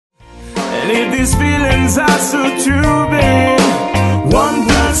if these feelings are so true, babe, 1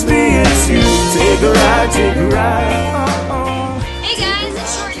 plus me is you. Take a ride, take a ride. Hey guys,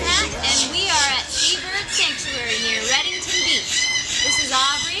 it's Short Hat, and we are at Seabird Sanctuary near Reddington Beach. This is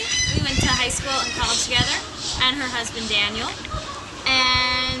Aubrey. We went to high school and college together, and her husband Daniel.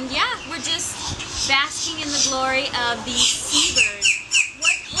 And yeah, we're just basking in the glory of the seabird.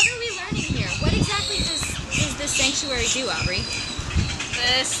 What are we learning here? What exactly does this sanctuary do, Aubrey?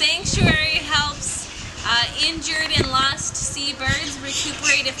 The sanctuary helps injured and lost seabirds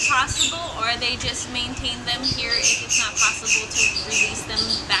recuperate if possible, or they just maintain them here if it's not possible to release them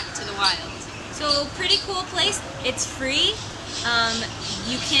back to the wild. So, pretty cool place. It's free.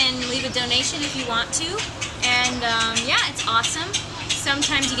 You can leave a donation if you want to. And yeah, it's awesome.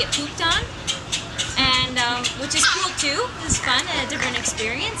 Sometimes you get pooped on, and which is cool too. It's fun and a different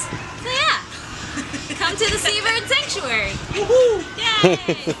experience. So yeah. Come to the Seabird Sanctuary. Woohoo! Yay!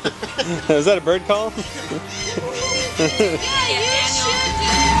 Is that a bird call? Yeah, you should.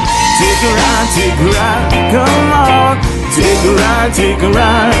 Take a ride, come on. Take a ride,